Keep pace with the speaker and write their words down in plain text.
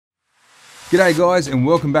G'day guys and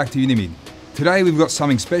welcome back to Unimig. Today we've got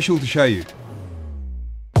something special to show you.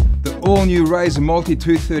 The all-new Razor Multi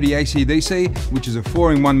 230 AC DC, which is a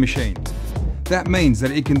 4-in-1 machine. That means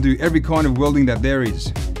that it can do every kind of welding that there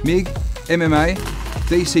is. MIG, MMA,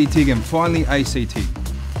 DC TIG and finally AC TIG.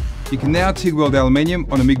 You can now TIG weld aluminium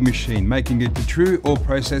on a MIG machine, making it the true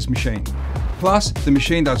all-process machine. Plus, the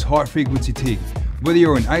machine does high-frequency TIG, whether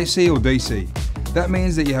you're in AC or DC. That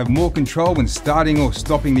means that you have more control when starting or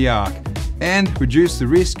stopping the arc, and reduce the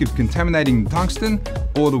risk of contaminating the tungsten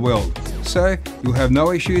or the weld. So you'll have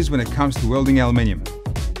no issues when it comes to welding aluminium.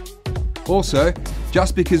 Also,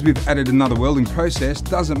 just because we've added another welding process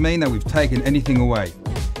doesn't mean that we've taken anything away.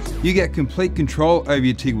 You get complete control over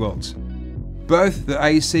your TIG welds. Both the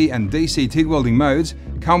AC and DC TIG welding modes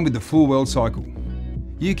come with the full weld cycle.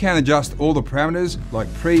 You can adjust all the parameters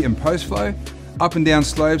like pre and post flow, up and down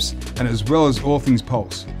slopes, and as well as all things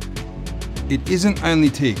pulse. It isn't only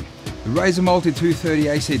TIG. The Razor Multi 230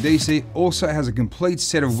 AC DC also has a complete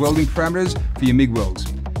set of welding parameters for your MIG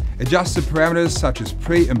welds. Adjusted parameters such as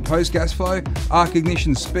pre and post gas flow, arc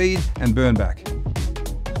ignition speed and burn back.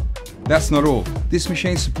 That's not all. This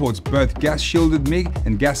machine supports both gas shielded MIG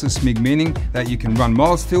and gasless MIG, meaning that you can run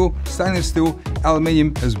mild steel, stainless steel,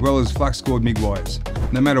 aluminium as well as flux cored MIG wires.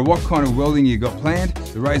 No matter what kind of welding you got planned,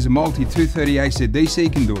 the Razor Multi 230 AC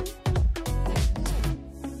DC can do it.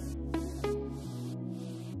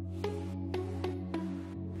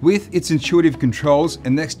 With its intuitive controls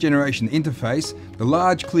and next generation interface, the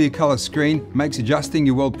large clear colour screen makes adjusting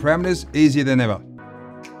your weld parameters easier than ever.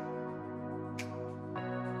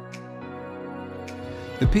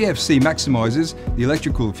 The PFC maximises the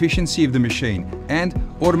electrical efficiency of the machine and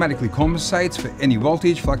automatically compensates for any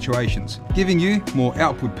voltage fluctuations, giving you more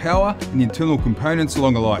output power in the internal components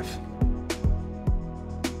along a life.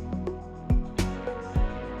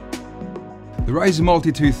 The Razor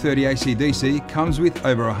Multi 230 AC DC comes with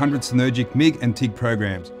over 100 synergic MIG and TIG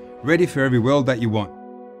programs, ready for every weld that you want.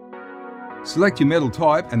 Select your metal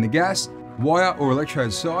type and the gas, wire or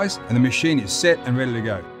electrode size, and the machine is set and ready to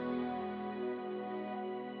go.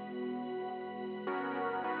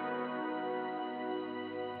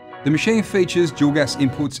 The machine features dual gas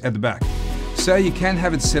inputs at the back, so you can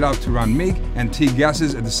have it set up to run MIG and TIG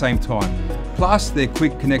gases at the same time. Plus, they're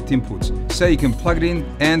quick connect inputs, so you can plug it in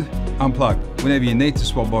and unplug whenever you need to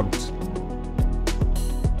swap bottles.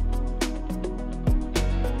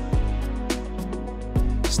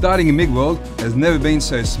 Starting a MIG weld has never been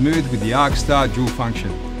so smooth with the Arc Start dual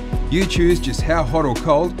function. You choose just how hot or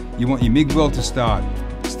cold you want your MIG weld to start.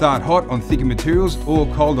 Start hot on thicker materials or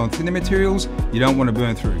cold on thinner materials you don't want to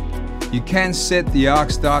burn through. You can set the Arc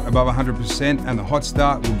Start above 100% and the hot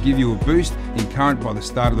start will give you a boost in current by the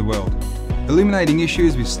start of the weld, eliminating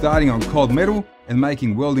issues with starting on cold metal and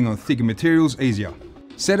making welding on thicker materials easier.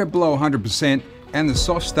 Set it below 100% and the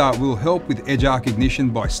soft start will help with edge arc ignition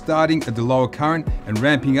by starting at the lower current and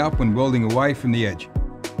ramping up when welding away from the edge.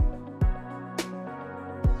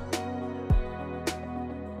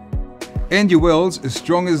 End your welds as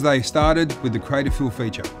strong as they started with the Crater Fill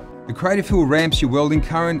feature. The Crater Fill ramps your welding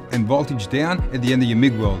current and voltage down at the end of your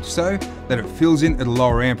MIG weld so that it fills in at a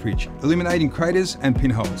lower amperage, eliminating craters and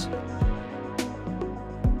pinholes.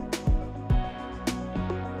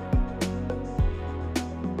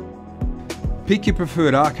 Pick your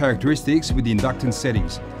preferred arc characteristics with the inductance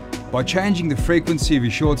settings. By changing the frequency of your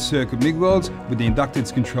short circuit MIG welds with the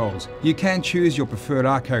inductance controls, you can choose your preferred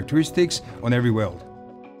arc characteristics on every weld.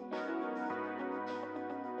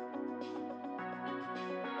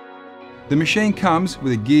 The machine comes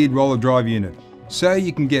with a geared roller drive unit, so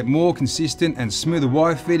you can get more consistent and smoother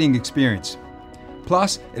wire feeding experience.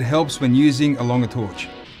 Plus, it helps when using a longer torch.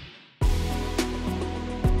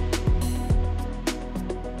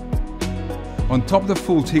 On top of the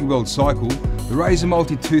full TIG weld cycle, the Razor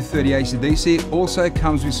Multi 230 AC DC also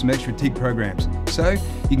comes with some extra TIG programs, so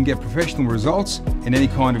you can get professional results in any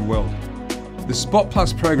kind of weld. The Spot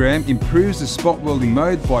Plus program improves the spot welding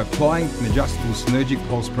mode by applying an adjustable synergic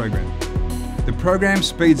pulse program. The program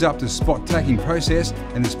speeds up the spot tacking process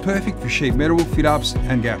and is perfect for sheet metal fit-ups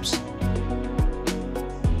and gaps.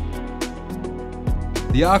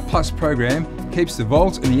 The Arc Plus program keeps the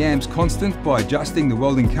volts and the amps constant by adjusting the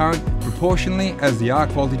welding current proportionally as the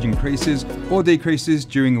arc voltage increases or decreases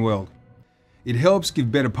during a weld. It helps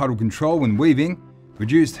give better puddle control when weaving,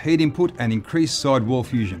 reduced heat input and increased side wall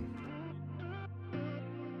fusion.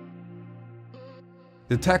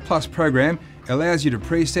 The Tack Plus program allows you to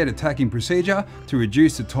preset a tacking procedure to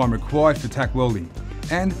reduce the time required for tack welding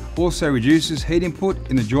and also reduces heat input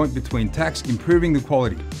in the joint between tacks, improving the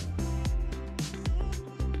quality.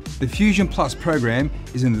 The Fusion Plus program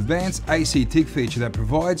is an advanced AC TIG feature that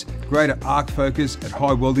provides greater arc focus at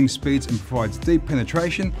high welding speeds and provides deep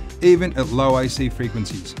penetration even at low AC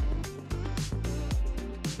frequencies.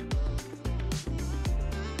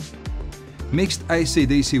 Mixed AC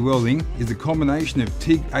DC welding is the combination of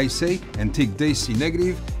TIG AC and TIG DC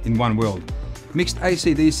negative in one weld. Mixed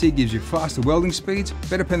AC DC gives you faster welding speeds,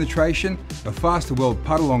 better penetration, a faster weld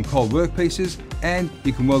puddle on cold workpieces, and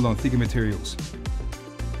you can weld on thicker materials.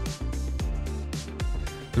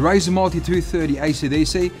 The Razor Multi 230 AC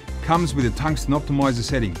DC comes with a Tungsten Optimiser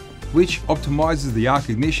setting, which optimises the arc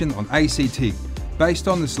ignition on AC TIG based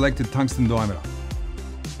on the selected tungsten diameter.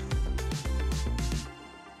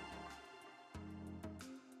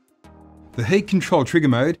 The heat control trigger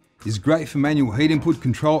mode is great for manual heat input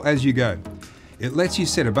control as you go. It lets you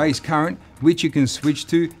set a base current, which you can switch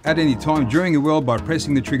to at any time during a weld by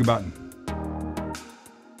pressing the trigger button.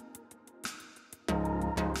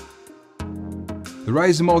 The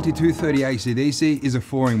Razor Multi 230 AC DC is a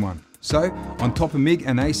 4-in-1, so on top of MIG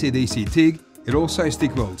and AC DC TIG, it also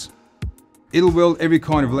stick welds. It'll weld every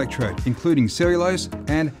kind of electrode, including cellulose,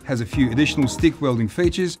 and has a few additional stick welding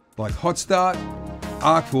features like hot start,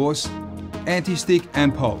 arc force, anti-stick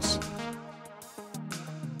and pulse.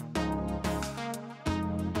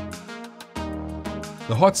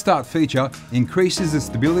 The hot start feature increases the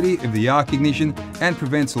stability of the arc ignition and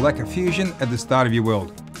prevents a lack of fusion at the start of your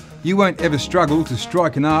weld. You won't ever struggle to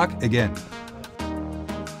strike an arc again.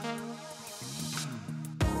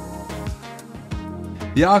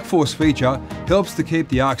 The arc force feature helps to keep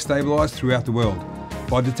the arc stabilised throughout the weld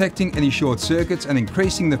by detecting any short circuits and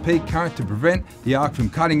increasing the peak current to prevent the arc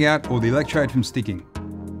from cutting out or the electrode from sticking.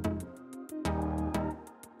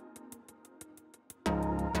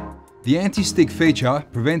 The anti-stick feature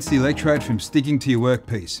prevents the electrode from sticking to your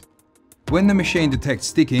workpiece. When the machine detects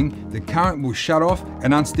sticking, the current will shut off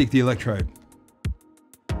and unstick the electrode.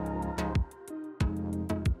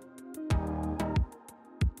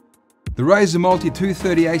 The Razor Multi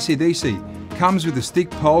 230 AC DC comes with the stick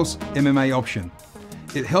pulse MMA option.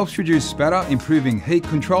 It helps reduce spatter, improving heat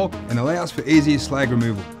control and allows for easier slag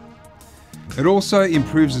removal. It also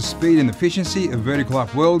improves the speed and efficiency of vertical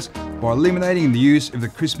up welds by eliminating the use of the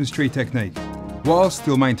Christmas tree technique, while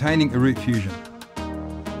still maintaining a root fusion.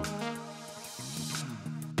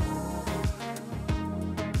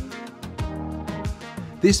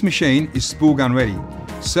 This machine is spool gun ready,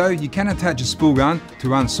 so you can attach a spool gun to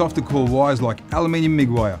run softer core wires like aluminium MIG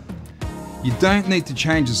wire. You don't need to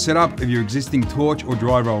change the setup of your existing torch or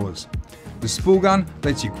dry rollers. The spool gun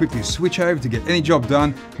lets you quickly switch over to get any job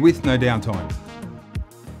done with no downtime.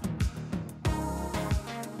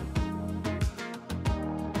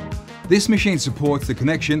 This machine supports the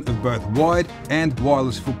connection of both wired and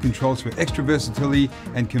wireless foot controls for extra versatility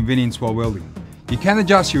and convenience while welding. You can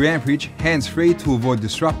adjust your amperage hands-free to avoid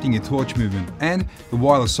disrupting your torch movement, and the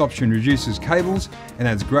wireless option reduces cables and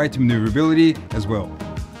adds great maneuverability as well.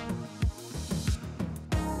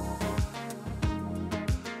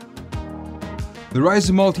 The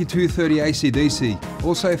Razor Multi 230 AC DC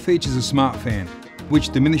also features a smart fan, which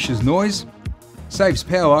diminishes noise, saves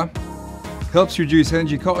power, helps reduce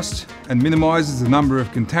energy costs, and minimises the number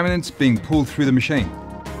of contaminants being pulled through the machine.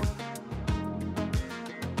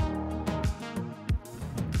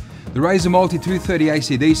 The Razor Multi 230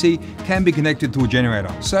 AC DC can be connected to a generator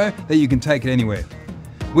so that you can take it anywhere.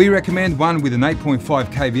 We recommend one with an 8.5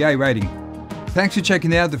 kVA rating. Thanks for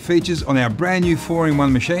checking out the features on our brand new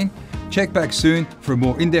 4-in-1 machine. Check back soon for a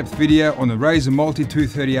more in-depth video on the Razor Multi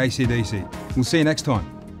 230 AC DC. We'll see you next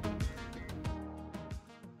time.